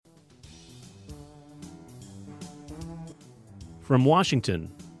From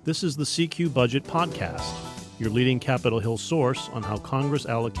Washington, this is the CQ Budget Podcast, your leading Capitol Hill source on how Congress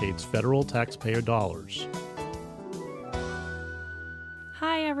allocates federal taxpayer dollars.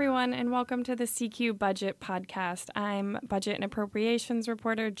 Hi, everyone, and welcome to the CQ Budget Podcast. I'm Budget and Appropriations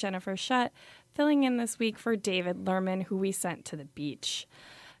reporter Jennifer Shutt, filling in this week for David Lerman, who we sent to the beach.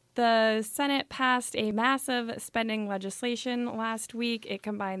 The Senate passed a massive spending legislation last week. It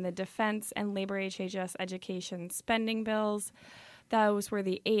combined the defense and labor HHS education spending bills. Those were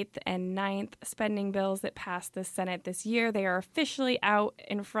the 8th and 9th spending bills that passed the Senate this year. They are officially out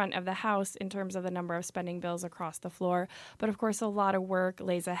in front of the House in terms of the number of spending bills across the floor. But of course, a lot of work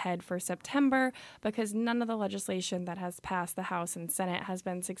lays ahead for September because none of the legislation that has passed the House and Senate has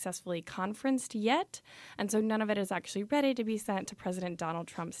been successfully conferenced yet. And so none of it is actually ready to be sent to President Donald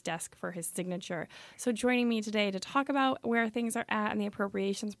Trump's desk for his signature. So joining me today to talk about where things are at in the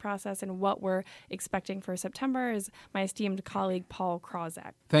appropriations process and what we're expecting for September is my esteemed colleague, Paul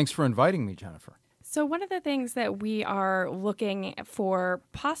Krawczak. Thanks for inviting me, Jennifer. So one of the things that we are looking for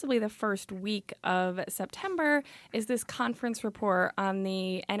possibly the first week of September is this conference report on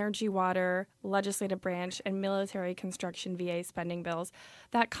the energy, water, legislative branch, and military construction VA spending bills.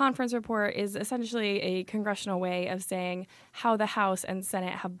 That conference report is essentially a congressional way of saying how the House and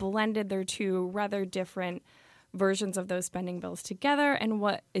Senate have blended their two rather different versions of those spending bills together and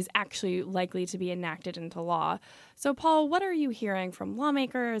what is actually likely to be enacted into law. So, Paul, what are you hearing from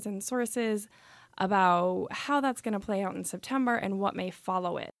lawmakers and sources about how that's going to play out in September and what may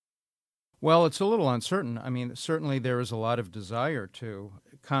follow it? Well, it's a little uncertain. I mean, certainly there is a lot of desire to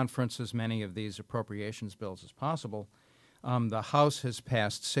conference as many of these appropriations bills as possible. The House has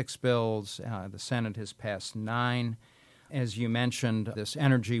passed 6 bills. The Senate has passed 9. As you mentioned, this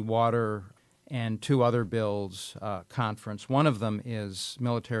energy, water, and 2 other bills conference. One of them is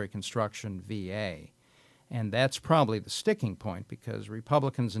military construction VA, and that's probably the sticking point because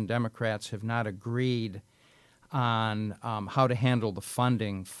Republicans and Democrats have not agreed on how to handle the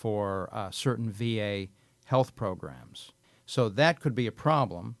funding for certain VA health programs. So that could be a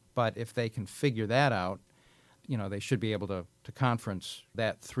problem, but if they can figure that out, you know, they should be able to conference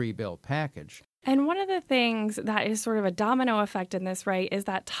that 3-bill package. And one of the things that is sort of a domino effect in this, right, is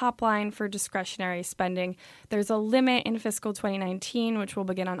that top line for discretionary spending. There's a limit in fiscal 2019, which will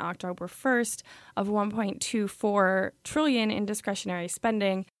begin on October 1st, of $1.24 trillion in discretionary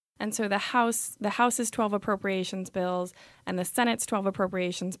spending. And so the House's 12 appropriations bills and the Senate's 12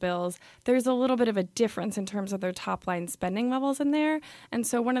 appropriations bills, there's a little bit of a difference in terms of their top-line spending levels in there. And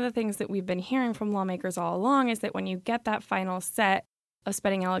so one of the things that we've been hearing from lawmakers all along is that when you get that final set of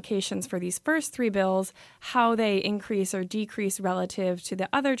spending allocations for these first 3 bills, how they increase or decrease relative to the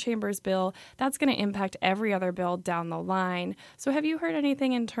other chamber's bill, that's going to impact every other bill down the line. So have you heard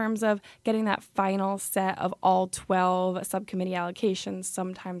anything in terms of getting that final set of all 12 subcommittee allocations,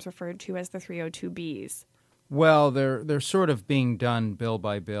 sometimes referred to as the 302Bs? Well, they're sort of being done bill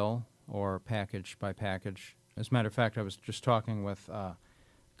by bill or package by package. As a matter of fact, I was just talking with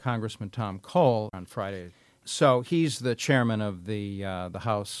Congressman Tom Cole on Friday. So he's the chairman of the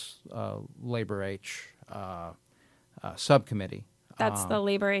House Labor H subcommittee. That's the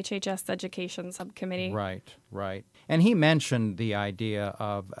Labor HHS Education Subcommittee. Right. And he mentioned the idea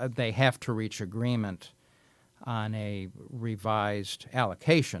of they have to reach agreement on a revised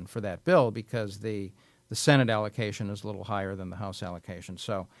allocation for that bill because the Senate allocation is a little higher than the House allocation.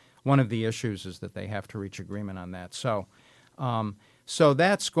 So one of the issues is that they have to reach agreement on that. So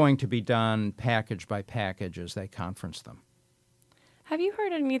that's going to be done package by package as they conference them. Have you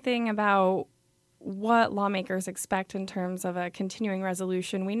heard anything about what lawmakers expect in terms of a continuing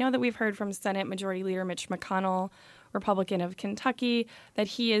resolution? We know that we've heard from Senate Majority Leader Mitch McConnell, Republican of Kentucky, that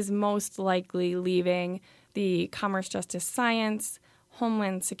he is most likely leaving the Commerce, Justice, Science,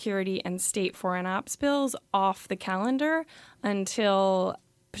 Homeland Security, and State Foreign Ops bills off the calendar until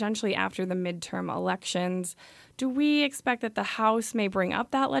potentially after the midterm elections. Do we expect that the House may bring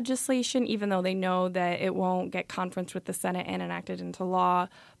up that legislation, even though they know that it won't get conferenced with the Senate and enacted into law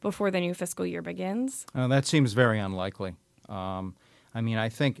before the new fiscal year begins? That seems very unlikely. I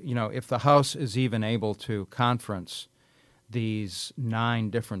think, if the House is even able to conference these 9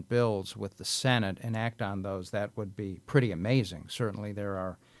 different bills with the Senate and act on those, that would be pretty amazing. Certainly there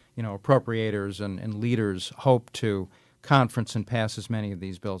are, appropriators and leaders hope to conference and pass as many of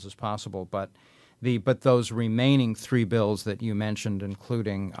these bills as possible, but those remaining 3 bills that you mentioned,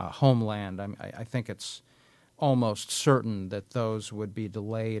 including Homeland, I think it's almost certain that those would be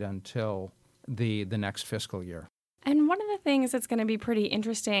delayed until the next fiscal year. And one of the things that's going to be pretty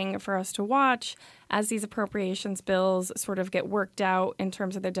interesting for us to watch as these appropriations bills sort of get worked out in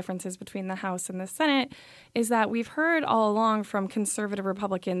terms of the differences between the House and the Senate is that we've heard all along from conservative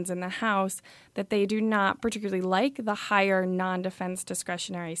Republicans in the House that they do not particularly like the higher non-defense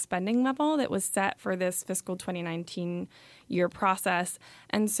discretionary spending level that was set for this fiscal 2019 year process.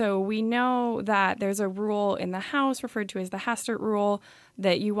 And so we know that there's a rule in the House referred to as the Hastert rule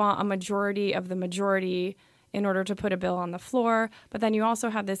that you want a majority of the majority in order to put a bill on the floor. But then you also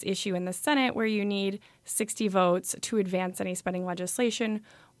have this issue in the Senate where you need 60 votes to advance any spending legislation,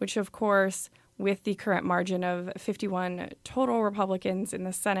 which, of course, with the current margin of 51 total Republicans in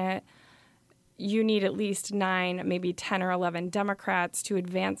the Senate, you need at least 9, maybe 10 or 11 Democrats to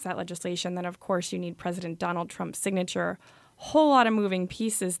advance that legislation. Then, of course, you need President Donald Trump's signature. Whole lot of moving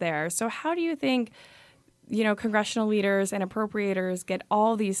pieces there. So how do you think, congressional leaders and appropriators get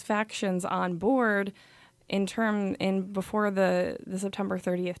all these factions on board before the September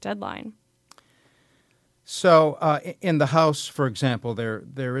 30th deadline? So in the House, for example,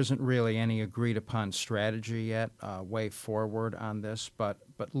 there isn't really any agreed upon strategy yet, way forward on this, but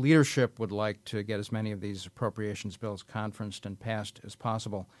leadership would like to get as many of these appropriations bills conferenced and passed as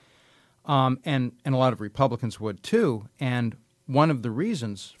possible. And a lot of Republicans would too. And one of the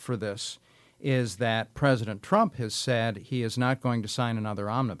reasons for this is that President Trump has said he is not going to sign another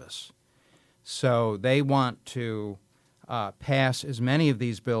omnibus. So they want to pass as many of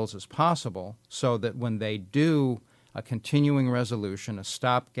these bills as possible so that when they do a continuing resolution, a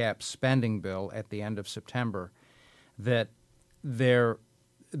stopgap spending bill at the end of September, that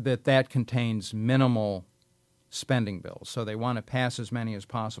contains minimal spending bills. So they want to pass as many as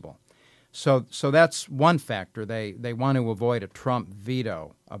possible. So that's one factor. They want to avoid a Trump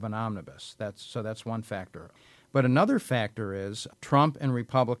veto of an omnibus. That's one factor. But another factor is Trump and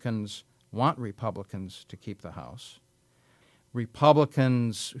Republicans want Republicans to keep the House.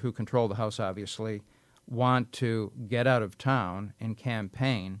 Republicans who control the House, obviously, want to get out of town and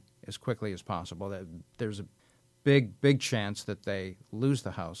campaign as quickly as possible. There's a big chance that they lose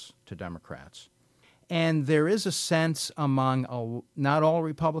the House to Democrats. And there is a sense among not all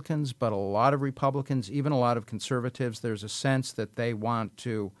Republicans, but a lot of Republicans, even a lot of conservatives, there's a sense that they want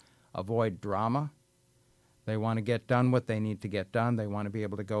to avoid drama. They want to get done what they need to get done. They want to be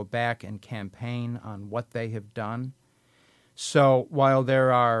able to go back and campaign on what they have done. So while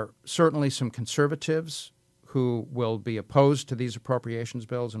there are certainly some conservatives who will be opposed to these appropriations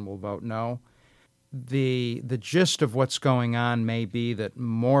bills and will vote no, the gist of what's going on may be that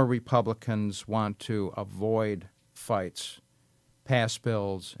more Republicans want to avoid fights, pass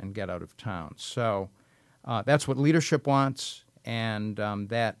bills, and get out of town. So that's what leadership wants, and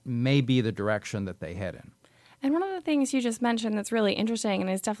that may be the direction that they head in. And one of the things you just mentioned that's really interesting and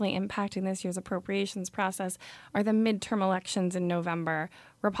is definitely impacting this year's appropriations process are the midterm elections in November.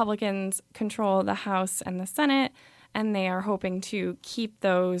 Republicans control the House and the Senate, and they are hoping to keep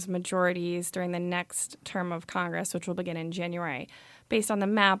those majorities during the next term of Congress, which will begin in January. Based on the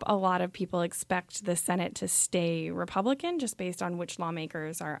map, a lot of people expect the Senate to stay Republican, just based on which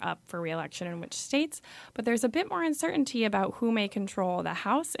lawmakers are up for re-election in which states. But there's a bit more uncertainty about who may control the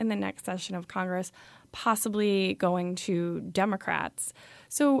House in the next session of Congress, possibly going to Democrats.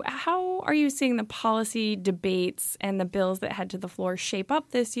 So how are you seeing the policy debates and the bills that head to the floor shape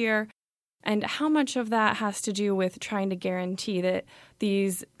up this year? And how much of that has to do with trying to guarantee that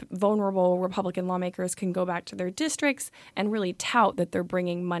these vulnerable Republican lawmakers can go back to their districts and really tout that they're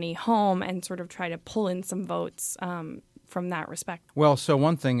bringing money home and sort of try to pull in some votes from that respect? Well, so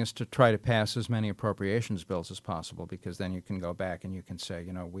one thing is to try to pass as many appropriations bills as possible, because then you can go back and you can say,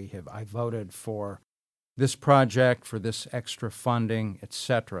 I voted for this project, for this extra funding,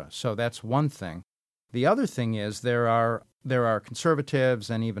 etc. So that's one thing. The other thing is there are conservatives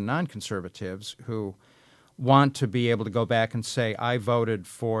and even non-conservatives who want to be able to go back and say, I voted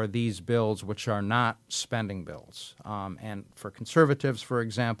for these bills which are not spending bills. And for conservatives, for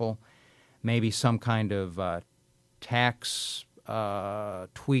example, maybe some kind of tax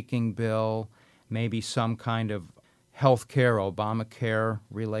tweaking bill, maybe some kind of health care,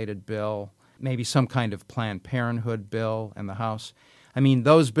 Obamacare-related bill, maybe some kind of Planned Parenthood bill in the House. I mean,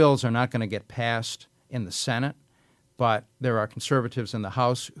 those bills are not going to get passed in the Senate, but there are conservatives in the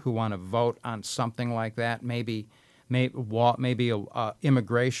House who want to vote on something like that, maybe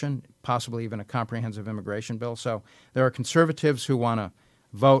immigration, possibly even a comprehensive immigration bill. So there are conservatives who want to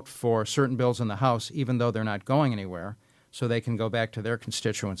vote for certain bills in the House, even though they're not going anywhere, so they can go back to their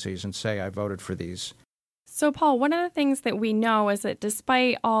constituencies and say, I voted for these. So, Paul, one of the things that we know is that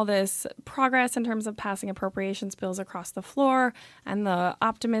despite all this progress in terms of passing appropriations bills across the floor and the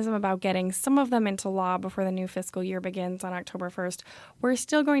optimism about getting some of them into law before the new fiscal year begins on October 1st, we're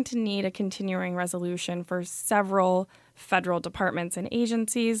still going to need a continuing resolution for several federal departments and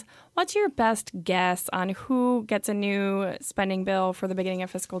agencies. What's your best guess on who gets a new spending bill for the beginning of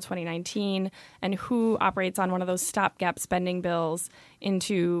fiscal 2019 and who operates on one of those stopgap spending bills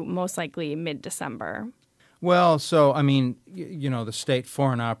into most likely mid-December? Well, so, I mean, the state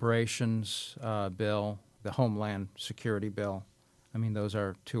foreign operations bill, the Homeland Security bill, I mean, those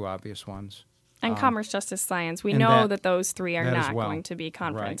are two obvious ones. And Commerce, Justice, Science. We know that those three are not going to be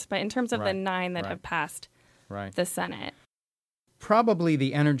conference. Right. But in terms of the 9 that have passed the Senate. Probably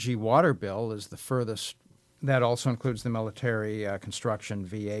the Energy Water bill is the furthest. That also includes the military construction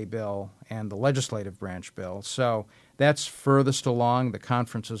VA bill and the legislative branch bill. So that's furthest along. The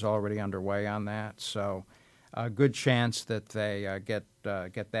conference is already underway on that. So a good chance that they get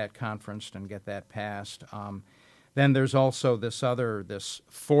that conferenced and get that passed. Then there's also this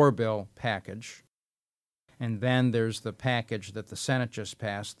 4-bill package. And then there's the package that the Senate just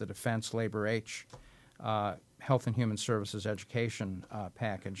passed, the Defense Labor H Health and Human Services Education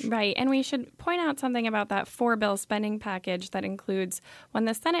package. Right, and we should point out something about that 4-bill spending package that includes, when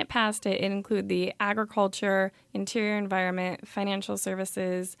the Senate passed it, it included the agriculture, interior environment, financial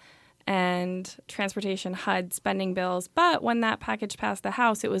services, and transportation HUD spending bills. But when that package passed the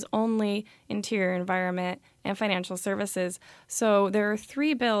House, it was only interior environment and financial services. So there are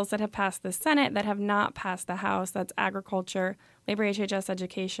 3 bills that have passed the Senate that have not passed the House. That's agriculture, labor HHS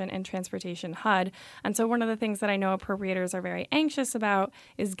education, and transportation HUD. And so one of the things that I know appropriators are very anxious about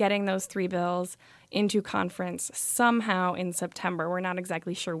is getting those 3 bills into conference somehow in September. We're not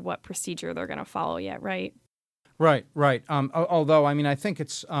exactly sure what procedure they're going to follow yet, right? Right. Although, I mean, I think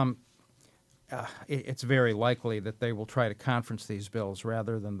it's very likely that they will try to conference these bills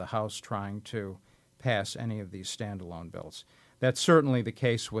rather than the House trying to pass any of these standalone bills. That's certainly the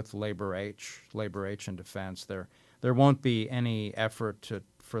case with Labor H and Defense. There won't be any effort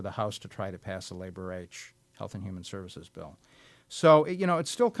for the House to try to pass a Labor H, Health and Human Services bill. So,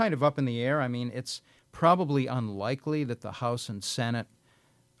 it's still kind of up in the air. I mean, it's probably unlikely that the House and Senate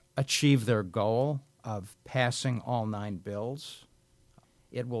achieve their goal of passing all 9 bills.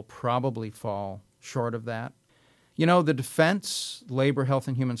 It will probably fall short of that. The Defense, Labor, Health,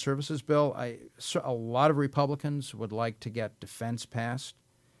 and Human Services bill, a lot of Republicans would like to get defense passed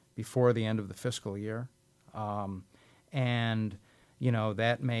before the end of the fiscal year. And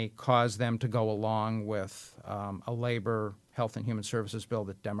that may cause them to go along with a Labor, Health, and Human Services bill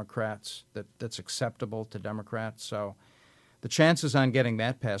that's acceptable to Democrats. So the chances on getting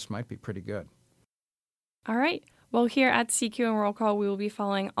that passed might be pretty good. All right. Well, here at CQ and Roll Call, we will be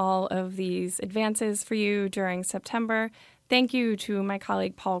following all of these advances for you during September. Thank you to my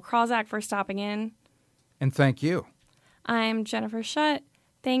colleague Paul Krawzak for stopping in. And thank you. I'm Jennifer Shutt.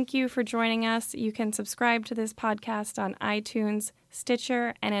 Thank you for joining us. You can subscribe to this podcast on iTunes,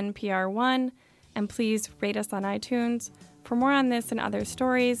 Stitcher, and NPR One. And please rate us on iTunes. For more on this and other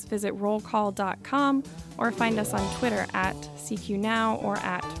stories, visit rollcall.com or find us on Twitter at CQ Now or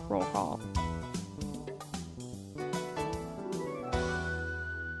at Roll Call.